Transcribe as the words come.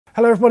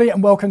Hello everybody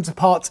and welcome to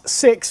part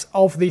 6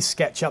 of the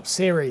SketchUp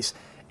series.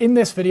 In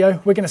this video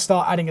we're going to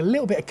start adding a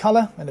little bit of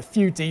colour and a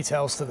few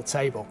details to the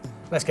table.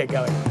 Let's get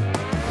going.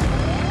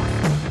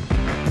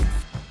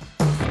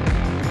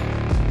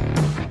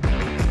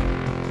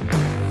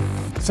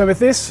 So with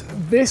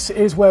this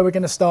is where we're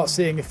going to start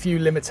seeing a few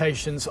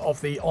limitations of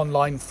the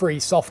online free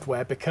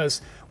software,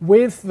 because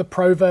with the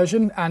Pro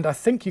version, and I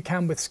think you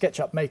can with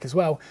SketchUp Make as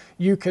well,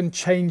 you can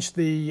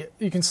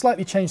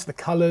slightly change the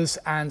colors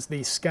and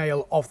the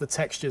scale of the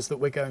textures that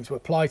we're going to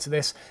apply to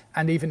this,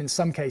 and even in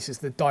some cases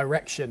the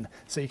direction,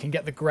 so you can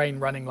get the grain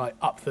running like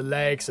up the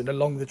legs and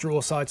along the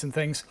drawer sides and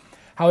things.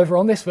 However,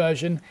 on this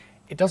version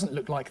it doesn't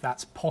look like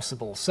that's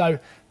possible. So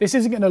this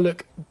isn't going to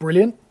look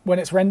brilliant when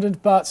it's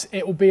rendered, but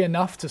it will be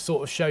enough to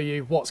sort of show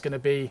you what's going to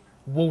be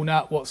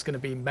walnut, what's going to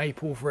be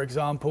maple, for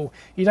example.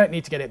 You don't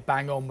need to get it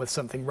bang on with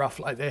something rough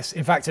like this.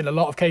 In fact, in a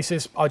lot of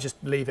cases, I just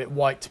leave it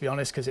white, to be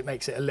honest, because it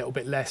makes it a little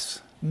bit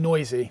less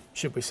noisy,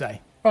 should we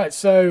say. Right,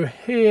 so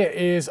here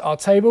is our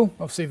table.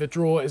 Obviously the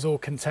drawer is all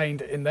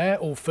contained in there,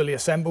 all fully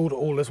assembled,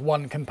 all as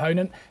one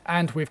component,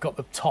 and we've got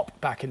the top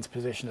back into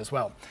position as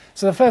well.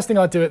 So the first thing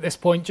I do at this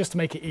point, just to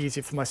make it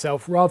easier for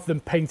myself, rather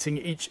than painting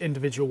each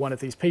individual one of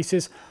these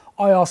pieces,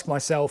 I ask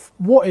myself,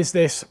 what is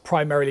this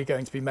primarily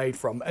going to be made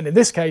from? And in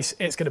this case,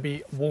 it's going to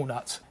be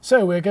walnut.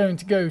 So we're going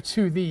to go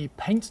to the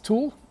paint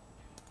tool,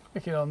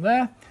 click it on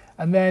there,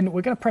 and then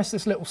we're going to press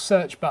this little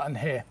search button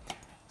here.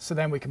 So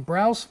then we can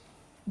browse.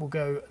 We'll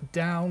go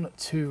down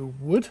to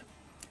wood,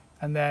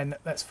 and then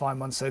let's find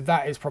one. So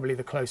that is probably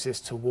the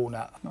closest to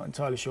walnut. Not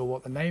entirely sure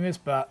what the name is,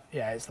 but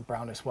yeah, it's the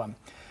brownest one.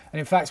 And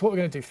in fact, what we're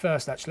going to do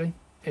first actually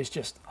is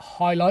just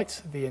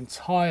highlight the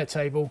entire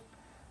table,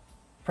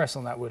 press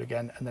on that wood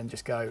again, and then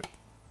just go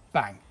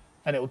bang,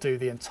 and it will do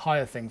the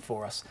entire thing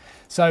for us.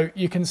 So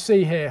you can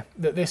see here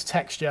that this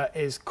texture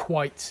is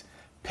quite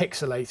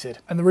pixelated,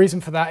 and the reason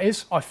for that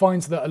is I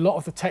find that a lot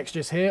of the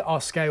textures here are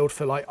scaled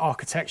for like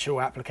architectural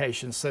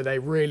applications, so they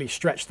really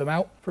stretch them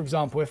out. For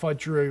example, if I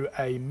drew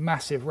a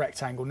massive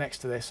rectangle next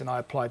to this and I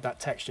applied that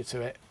texture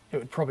to it, it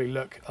would probably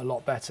look a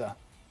lot better.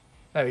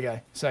 There we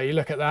go. So you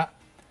look at that,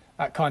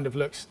 that kind of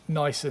looks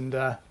nice and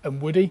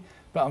woody,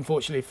 but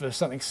unfortunately for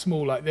something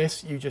small like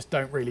this, you just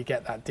don't really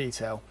get that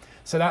detail.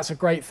 So that's a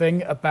great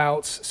thing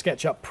about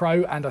SketchUp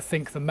Pro, and I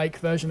think the Make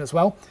version as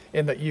well,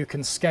 in that you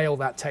can scale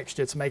that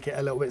texture to make it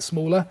a little bit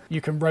smaller.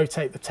 You can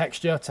rotate the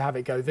texture to have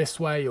it go this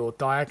way or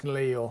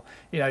diagonally, or,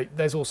 you know,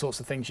 there's all sorts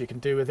of things you can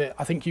do with it.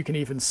 I think you can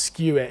even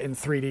skew it in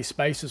 3D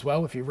space as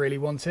well if you really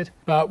wanted.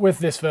 But with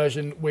this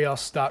version, we are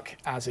stuck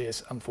as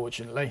is,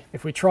 unfortunately.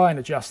 If we try and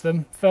adjust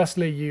them,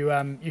 firstly,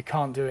 you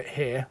can't do it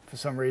here for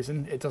some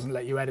reason. It doesn't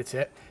let you edit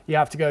it. You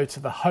have to go to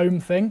the home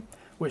thing,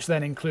 which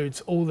then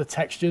includes all the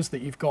textures that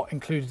you've got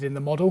included in the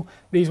model.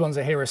 These ones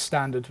are here as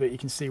standard, but you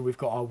can see we've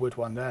got our wood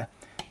one there.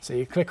 So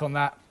you click on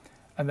that,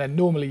 and then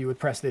normally you would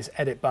press this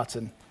edit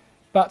button,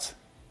 but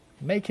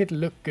make it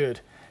look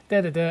good.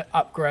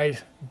 Upgrade,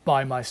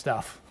 buy my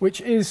stuff, which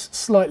is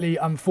slightly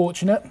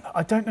unfortunate.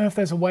 I don't know if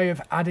there's a way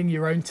of adding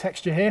your own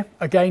texture here.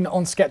 Again,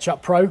 on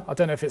SketchUp Pro, I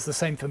don't know if it's the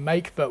same for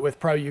Make, but with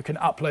Pro you can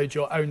upload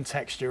your own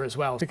texture as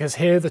well, because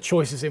here the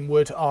choices in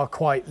wood are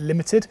quite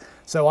limited.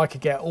 So I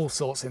could get all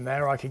sorts in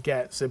there. I could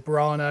get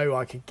Zebrano,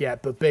 I could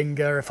get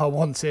Babinga if I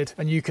wanted,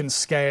 and you can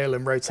scale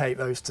and rotate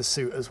those to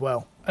suit as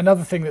well.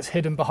 Another thing that's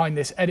hidden behind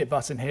this edit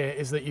button here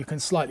is that you can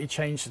slightly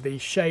change the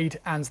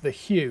shade and the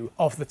hue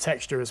of the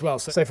texture as well.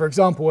 So for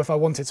example, if I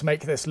wanted to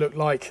make this look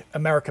like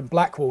American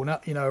black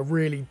walnut, you know, a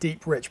really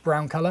deep, rich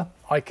brown color,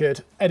 I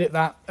could edit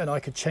that and I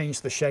could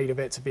change the shade of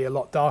it to be a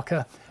lot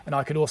darker. And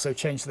I could also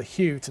change the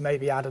hue to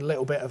maybe add a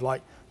little bit of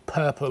like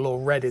purple or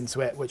red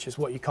into it, which is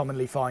what you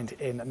commonly find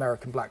in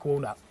American black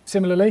walnut.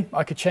 Similarly,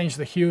 I could change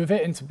the hue of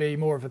it into be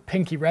more of a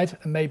pinky red,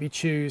 and maybe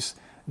choose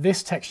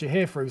this texture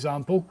here, for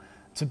example,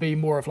 to be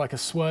more of like a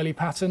swirly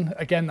pattern.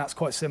 Again, that's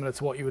quite similar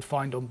to what you would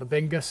find on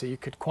Babinga, so you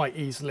could quite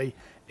easily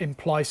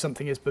imply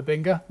something is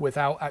Babinga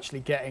without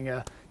actually getting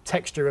a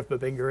texture of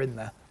Babinga in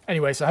there.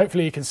 Anyway, so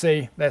hopefully you can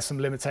see there's some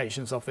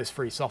limitations of this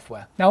free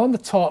software. Now on the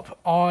top,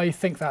 I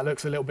think that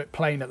looks a little bit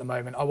plain at the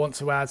moment. I want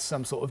to add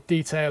some sort of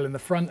detail in the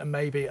front and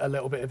maybe a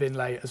little bit of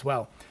inlay as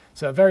well.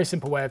 So a very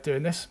simple way of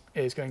doing this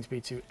is going to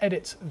be to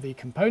edit the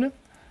component.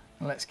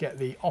 And let's get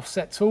the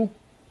offset tool,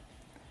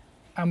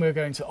 and we're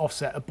going to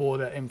offset a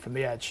border in from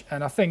the edge.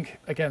 And I think,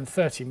 again,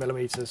 30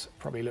 millimeters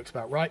probably looks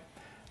about right.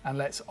 And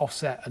let's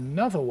offset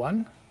another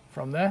one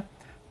from there,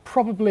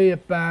 probably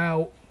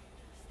about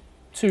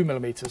 2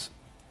 millimeters,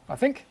 I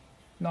think,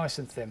 nice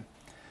and thin.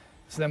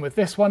 So then with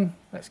this one,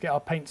 let's get our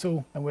paint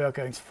tool, and we are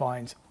going to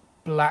find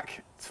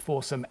black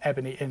for some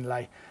ebony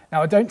inlay.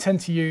 Now I don't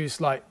tend to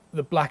use like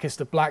the blackest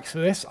of blacks for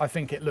this. I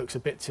think it looks a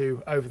bit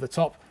too over the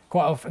top.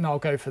 Quite often I'll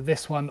go for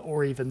this one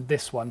or even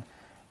this one,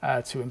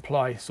 to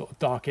imply sort of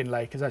dark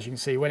inlay, because as you can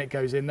see, when it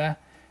goes in there,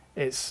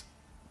 it's,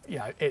 you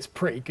know, it's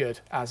pretty good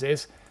as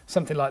is.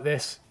 Something like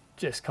this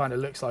just kind of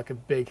looks like a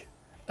big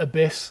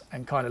abyss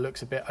and kind of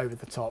looks a bit over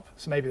the top.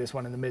 So maybe this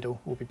one in the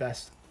middle will be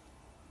best.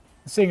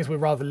 And seeing as we're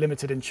rather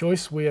limited in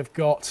choice, we have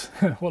got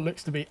what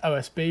looks to be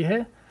OSB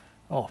here.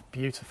 Oh,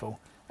 beautiful.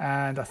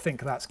 and I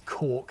think that's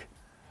cork.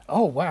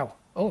 Oh, wow.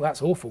 Oh,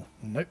 that's awful.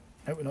 Nope.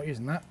 Nope, we're not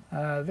using that.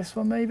 This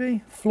one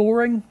maybe?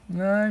 Flooring?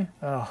 No.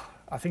 Oh,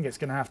 I think it's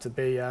going to have to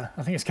be,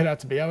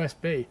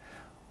 OSB.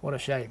 What a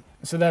shame.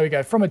 So there we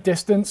go. From a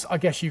distance, I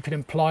guess you could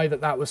imply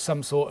that that was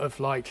some sort of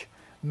like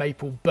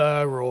maple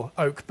burr or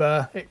oak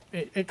burr.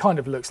 It kind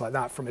of looks like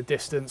that from a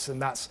distance,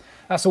 and that's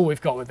all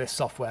we've got with this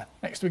software.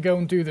 Next we go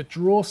and do the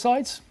drawer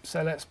sides.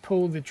 So let's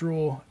pull the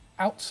drawer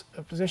out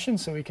of position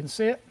so we can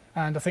see it.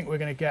 And I think we're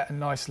going to get a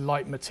nice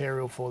light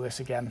material for this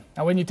again.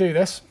 Now when you do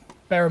this,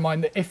 bear in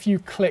mind that if you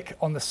click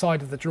on the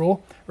side of the drawer,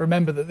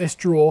 remember that this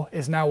drawer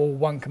is now all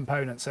one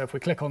component. So if we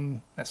click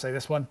on, let's say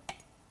this one,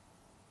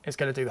 it's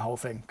going to do the whole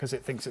thing because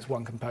it thinks it's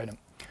one component.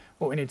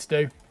 What we need to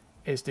do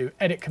is do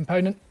edit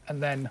component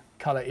and then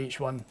color each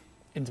one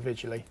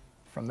individually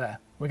from there.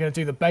 We're going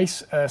to do the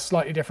base a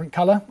slightly different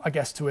color, I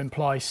guess to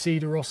imply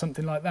cedar or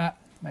something like that.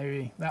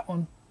 Maybe that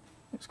one.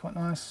 Looks quite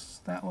nice.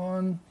 That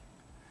one.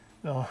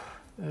 Oh,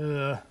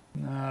 no.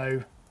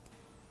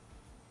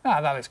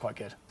 That looks quite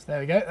good. So there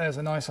we go. There's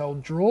a nice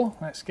old drawer.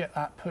 Let's get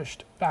that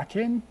pushed back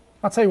in.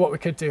 I'll tell you what we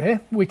could do here.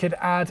 We could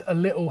add a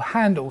little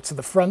handle to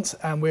the front,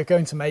 and we're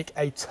going to make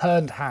a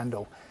turned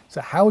handle.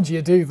 So how do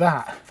you do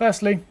that?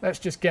 Firstly, let's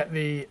just get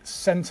the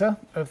center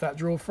of that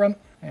drawer front.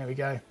 There we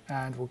go.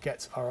 And we'll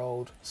get our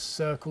old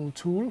circle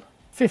tool.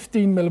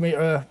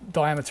 15mm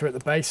diameter at the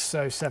base,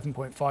 so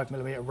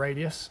 7.5mm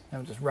radius.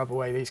 And we'll just rub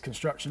away these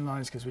construction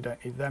lines because we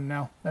don't need them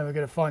now. Then we're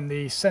going to find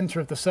the center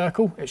of the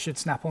circle. It should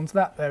snap onto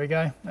that. There we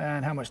go.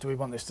 And how much do we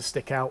want this to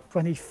stick out?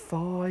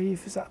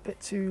 25? Is that a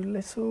bit too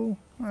little?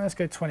 Well, let's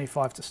go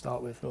 25 to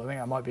start with. Well, I think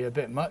that might be a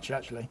bit much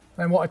actually.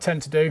 Then what I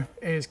tend to do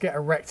is get a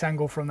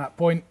rectangle from that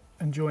point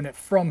and join it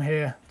from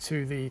here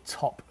to the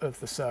top of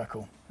the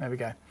circle. There we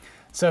go.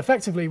 So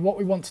effectively what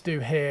we want to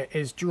do here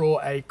is draw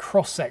a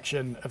cross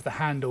section of the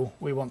handle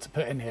we want to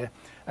put in here.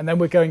 And then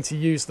we're going to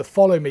use the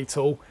follow me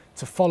tool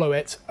to follow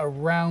it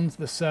around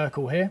the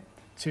circle here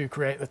to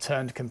create the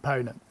turned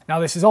component. Now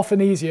this is often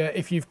easier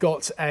if you've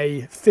got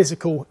a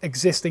physical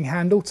existing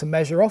handle to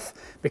measure off,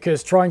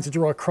 because trying to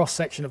draw a cross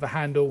section of a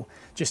handle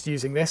just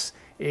using this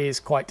is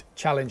quite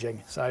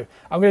challenging. So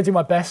I'm going to do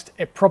my best.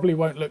 It probably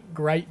won't look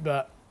great,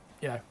 but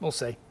you know, we'll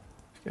see.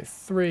 Let's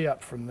go 3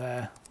 up from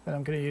there. Then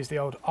I'm going to use the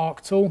old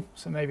arc tool,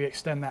 so maybe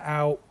extend that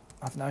out,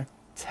 I don't know,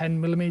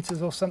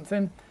 10mm or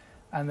something.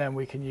 And then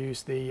we can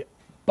use the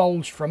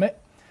bulge from it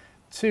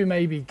to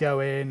maybe go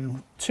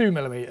in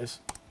 2mm,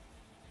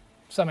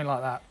 something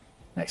like that.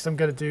 Next I'm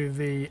going to do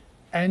the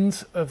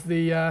end of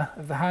the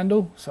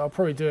handle, so I'll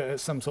probably do it at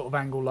some sort of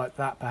angle like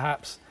that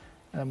perhaps.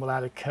 And then we'll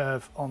add a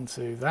curve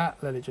onto that,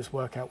 let it just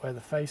work out where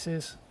the face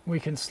is. We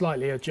can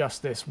slightly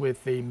adjust this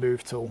with the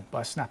move tool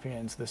by snapping it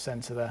into the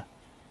center there.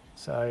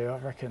 So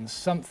I reckon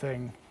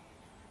something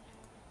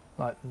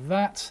like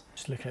that.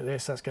 Just looking at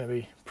this, that's going to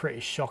be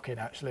pretty shocking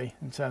actually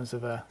in terms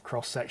of a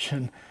cross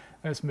section.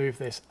 Let's move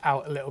this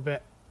out a little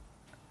bit.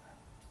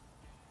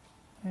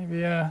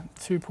 Maybe a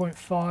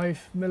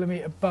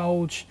 2.5mm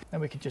bulge. Then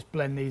we could just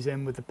blend these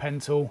in with the pen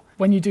tool.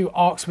 When you do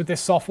arcs with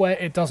this software,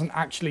 it doesn't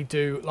actually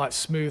do like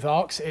smooth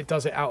arcs. It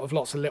does it out of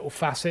lots of little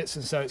facets,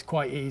 and so it's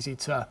quite easy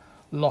to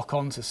lock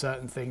onto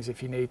certain things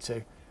if you need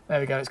to. There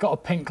we go, it's got a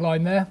pink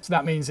line there, so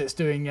that means it's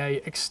doing a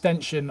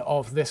extension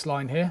of this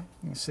line here.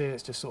 You can see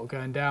it's just sort of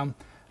going down.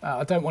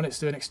 I don't want it to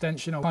do an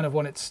extension, I kind of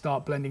want it to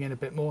start blending in a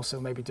bit more,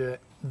 so maybe do it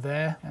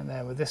there. And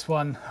then with this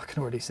one, I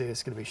can already see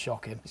it's going to be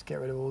shocking. Just get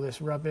rid of all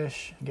this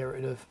rubbish, get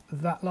rid of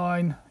that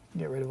line,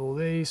 get rid of all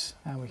these,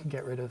 and we can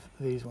get rid of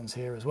these ones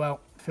here as well.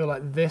 I feel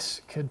like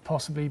this could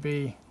possibly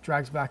be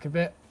dragged back a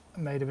bit,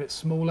 made a bit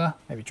smaller.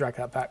 Maybe drag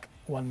that back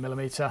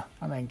 1mm,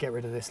 and then get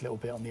rid of this little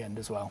bit on the end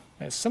as well.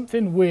 There's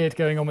something weird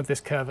going on with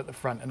this curve at the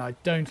front and I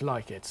don't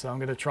like it, so I'm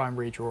going to try and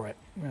redraw it.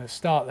 I'm going to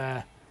start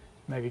there,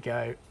 maybe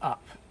go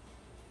up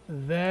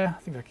there.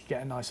 I think I could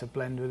get a nicer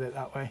blend with it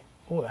that way.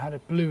 Oh, it had a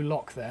blue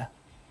lock there.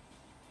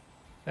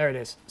 There it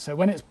is. So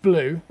when it's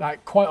blue,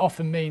 that quite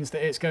often means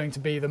that it's going to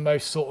be the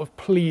most sort of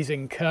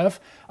pleasing curve.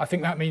 I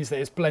think that means that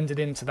it's blended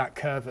into that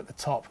curve at the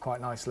top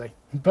quite nicely.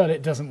 But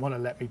it doesn't want to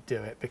let me do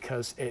it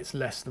because it's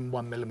less than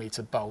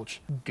 1mm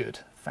bulge. Good.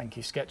 Thank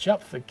you,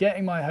 SketchUp, for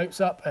getting my hopes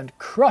up and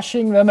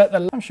crushing them at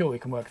the... I'm sure we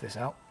can work this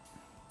out.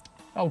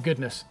 Oh,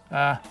 goodness.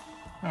 All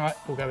right,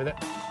 we'll go with it.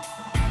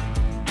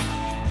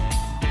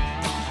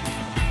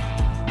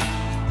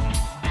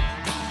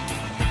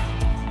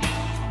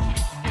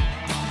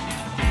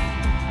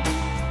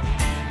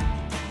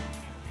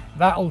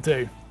 That'll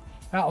do.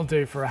 That'll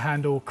do for a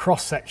handle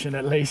cross section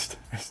at least.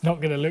 It's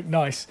not going to look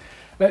nice.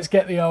 Let's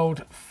get the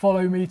old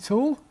follow me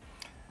tool.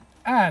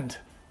 And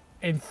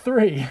in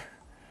 3,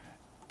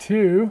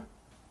 2,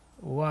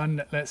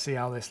 1, let's see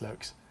how this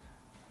looks.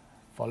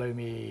 Follow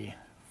me,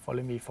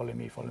 follow me, follow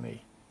me, follow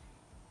me.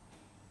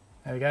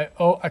 There we go.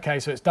 Oh,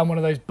 okay, so it's done one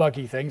of those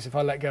buggy things. If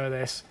I let go of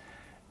this,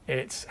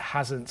 it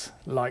hasn't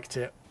liked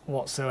it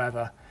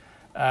whatsoever.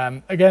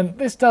 Again,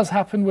 this does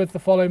happen with the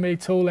follow me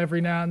tool every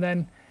now and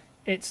then.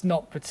 It's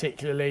not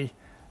particularly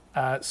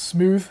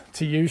smooth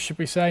to use, should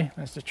we say.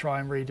 Let's just try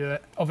and redo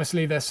it.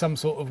 Obviously there's some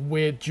sort of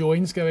weird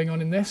joins going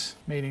on in this,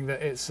 meaning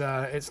that it's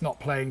not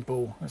playing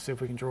ball. Let's see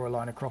if we can draw a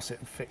line across it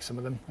and fix some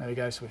of them. There we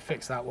go, so we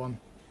fixed that one.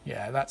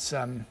 Yeah, that's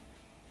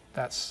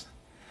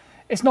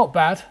it's not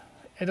bad.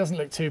 It doesn't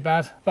look too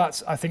bad,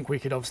 but I think we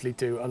could obviously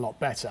do a lot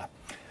better.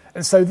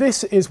 And so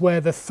this is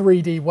where the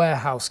 3D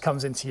warehouse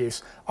comes into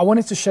use. I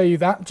wanted to show you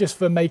that just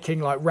for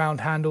making like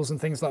round handles and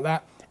things like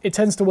that. It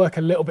tends to work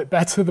a little bit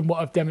better than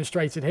what I've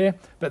demonstrated here,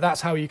 but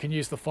that's how you can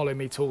use the Follow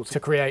Me tool to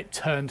create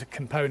turned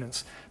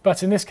components.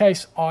 But in this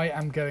case, I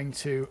am going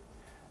to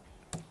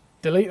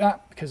delete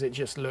that because it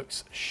just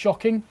looks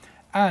shocking.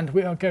 And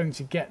we are going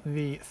to get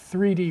the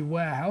 3D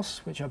warehouse,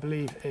 which I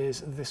believe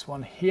is this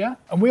one here.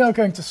 And we are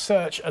going to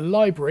search a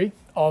library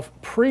of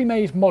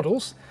pre-made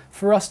models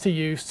for us to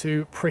use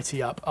to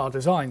pretty up our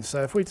design.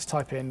 So if we just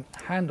type in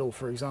handle,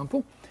 for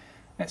example,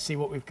 let's see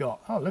what we've got.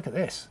 Oh, look at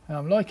this.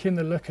 I'm liking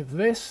the look of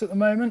this at the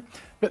moment,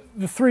 but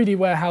the 3D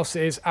warehouse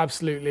is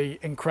absolutely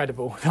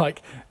incredible.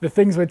 Like the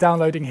things we're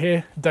downloading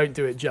here don't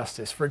do it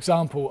justice. For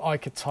example, I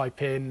could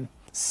type in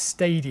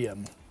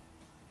stadium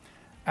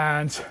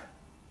and,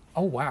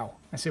 oh wow.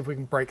 Let's see if we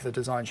can break the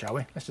design, shall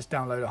we? Let's just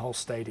download a whole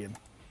stadium.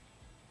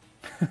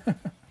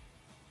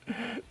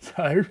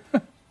 So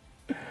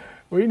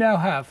we now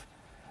have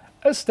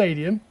a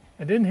stadium,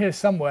 and in here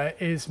somewhere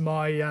is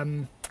my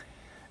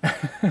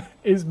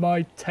is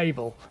my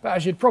table. But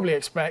as you'd probably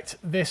expect,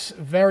 this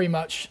very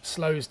much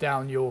slows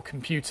down your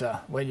computer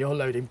when you're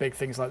loading big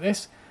things like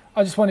this.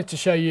 I just wanted to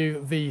show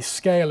you the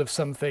scale of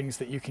some things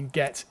that you can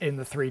get in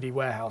the 3D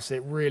warehouse.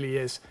 It really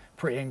is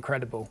pretty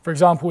incredible. For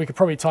example, we could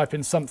probably type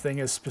in something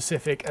as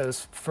specific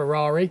as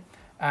Ferrari,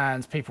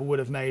 and people would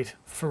have made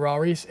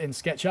Ferraris in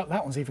SketchUp.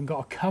 That one's even got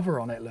a cover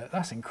on it, look,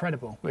 that's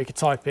incredible. We could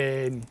type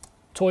in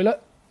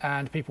toilet,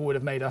 and people would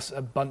have made us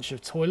a bunch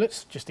of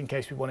toilets, just in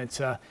case we wanted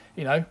to,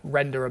 you know,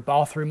 render a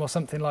bathroom or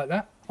something like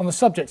that. On the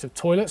subject of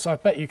toilets, I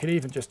bet you could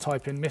even just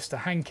type in Mr.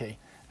 Hankey,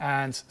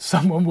 and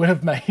someone would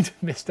have made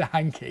Mr.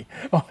 Hankey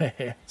on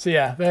here. So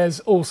yeah,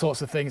 there's all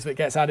sorts of things that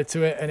gets added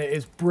to it, and it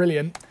is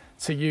brilliant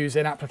to use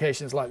in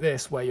applications like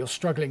this where you're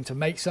struggling to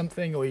make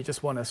something or you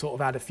just want to sort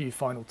of add a few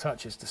final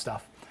touches to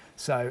stuff.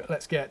 So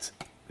let's get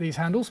these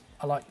handles.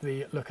 I like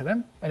the look of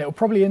them, and it will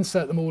probably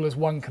insert them all as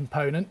one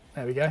component.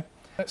 There we go.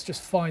 Let's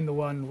just find the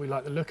one we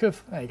like the look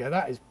of. There you go.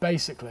 That is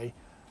basically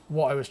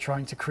what I was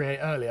trying to create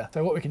earlier.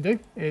 So what we can do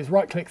is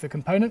right click the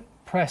component,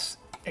 press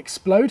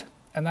explode,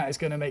 and that is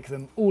going to make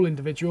them all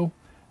individual.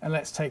 And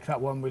let's take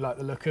that one we like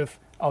the look of.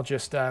 I'll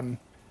just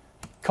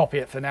copy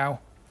it for now.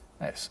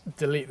 Let's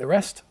delete the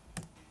rest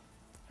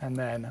and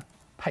then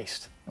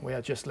paste. And we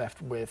are just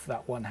left with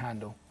that one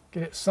handle.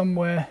 Get it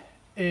somewhere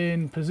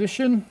in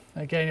position.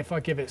 Again, if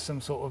I give it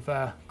some sort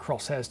of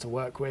crosshairs to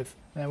work with,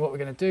 then what we're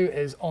going to do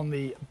is on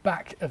the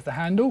back of the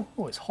handle,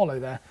 oh, it's hollow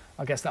there.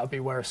 I guess that would be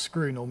where a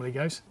screw normally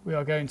goes. We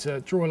are going to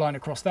draw a line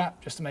across that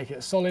just to make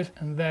it solid.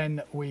 And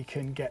then we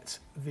can get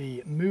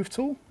the move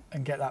tool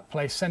and get that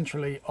placed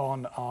centrally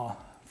on our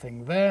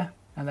thing there.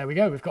 And there we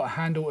go, we've got a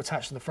handle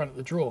attached to the front of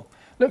the drawer.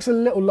 Looks a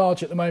little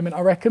large at the moment,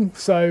 I reckon,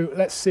 so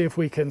let's see if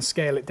we can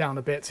scale it down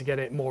a bit to get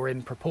it more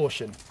in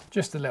proportion.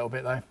 Just a little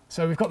bit though.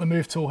 So we've got the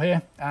move tool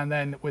here, and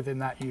then within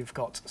that you've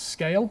got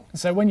scale. And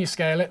so when you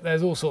scale it,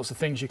 there's all sorts of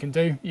things you can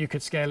do. You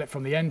could scale it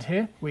from the end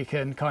here. We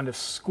can kind of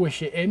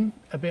squish it in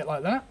a bit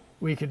like that.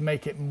 We could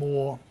make it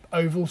more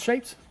oval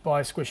shaped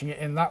by squishing it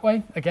in that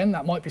way. Again,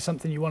 that might be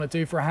something you want to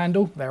do for a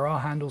handle. There are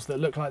handles that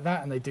look like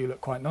that and they do look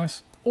quite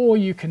nice. Or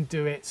you can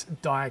do it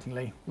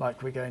diagonally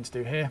like we're going to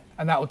do here,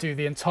 and that will do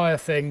the entire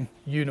thing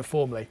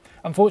uniformly.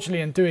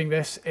 Unfortunately, in doing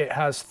this, it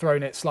has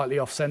thrown it slightly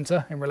off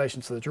center in relation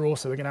to the drawer,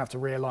 so we're going to have to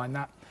realign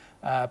that.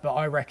 But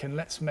I reckon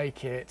let's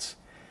make it,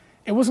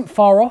 it wasn't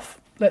far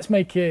off, let's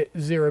make it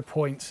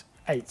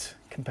 0.8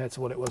 compared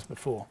to what it was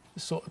before.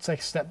 Just sort of take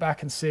a step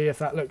back and see if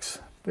that looks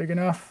big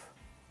enough.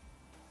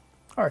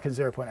 I reckon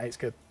 0.8 is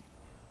good.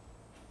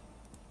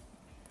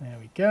 There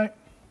we go.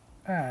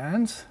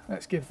 And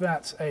let's give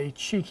that a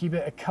cheeky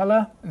bit of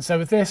colour. And so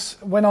with this,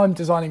 when I'm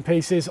designing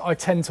pieces, I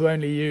tend to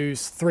only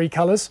use 3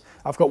 colours.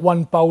 I've got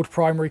one bold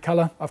primary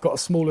colour, I've got a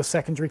smaller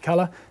secondary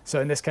colour.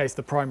 So in this case,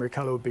 the primary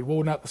colour would be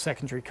walnut, the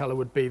secondary colour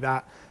would be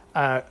that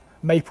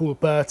maple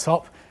burr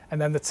top, and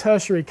then the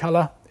tertiary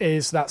colour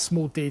is that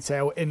small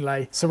detail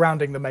inlay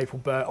surrounding the maple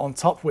burr on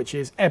top, which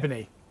is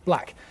ebony,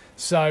 black.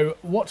 So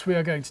what we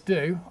are going to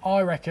do,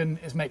 I reckon,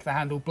 is make the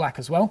handle black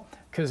as well,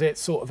 because it's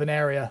sort of an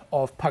area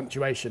of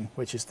punctuation,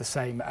 which is the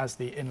same as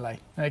the inlay.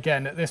 And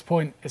again, at this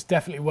point, it's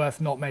definitely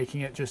worth not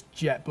making it just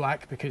jet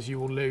black, because you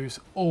will lose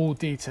all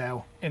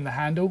detail in the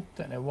handle.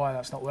 Don't know why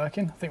that's not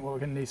working. I think what we're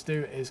going to need to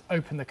do is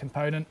open the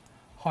component,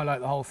 highlight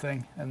the whole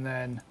thing, and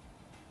then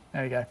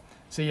there we go.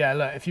 So yeah,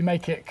 look, if you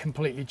make it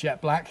completely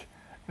jet black,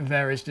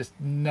 there is just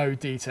no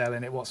detail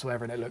in it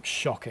whatsoever, and it looks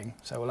shocking.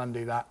 So we'll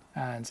undo that,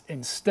 and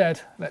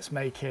instead let's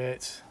make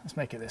it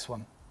this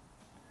one.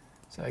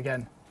 So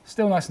again,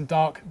 still nice and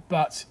dark,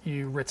 but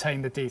you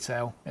retain the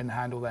detail in the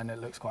handle, then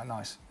it looks quite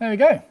nice. There we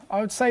go.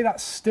 I would say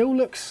that still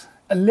looks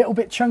a little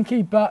bit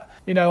chunky, but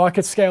you know, I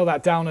could scale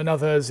that down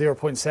another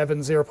 0.7,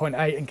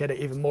 0.8 and get it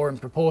even more in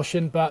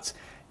proportion, but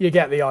you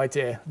get the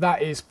idea.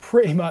 That is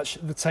pretty much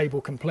the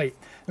table complete.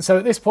 And so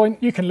at this point,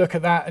 you can look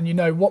at that and you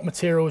know what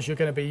materials you're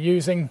going to be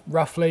using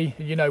roughly,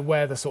 you know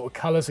where the sort of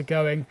colors are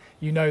going,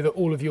 you know that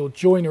all of your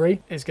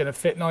joinery is going to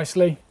fit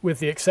nicely, with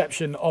the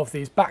exception of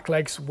these back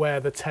legs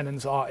where the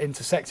tenons are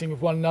intersecting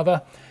with one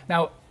another.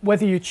 Now,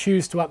 whether you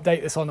choose to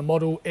update this on the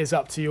model is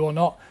up to you or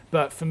not,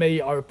 but for me,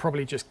 I would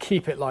probably just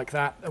keep it like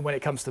that. And when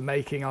it comes to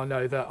making, I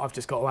know that I've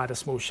just got to add a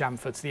small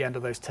chamfer to the end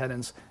of those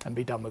tenons and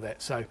be done with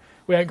it. So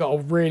we ain't got to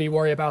really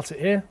worry about it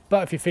here,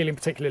 but if you're feeling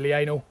particularly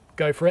anal,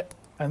 go for it.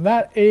 And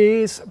that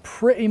is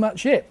pretty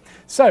much it.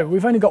 So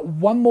we've only got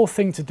one more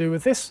thing to do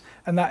with this,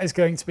 and that is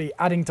going to be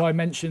adding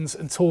dimensions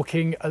and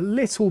talking a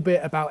little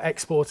bit about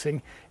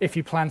exporting if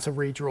you plan to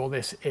redraw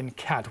this in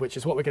CAD, which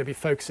is what we're going to be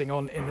focusing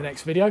on in the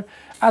next video.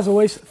 As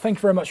always, thank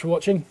you very much for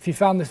watching. If you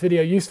found this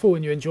video useful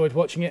and you enjoyed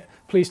watching it,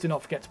 please do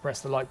not forget to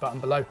press the like button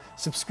below.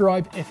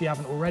 Subscribe if you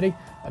haven't already,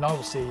 and I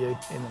will see you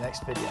in the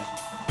next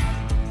video.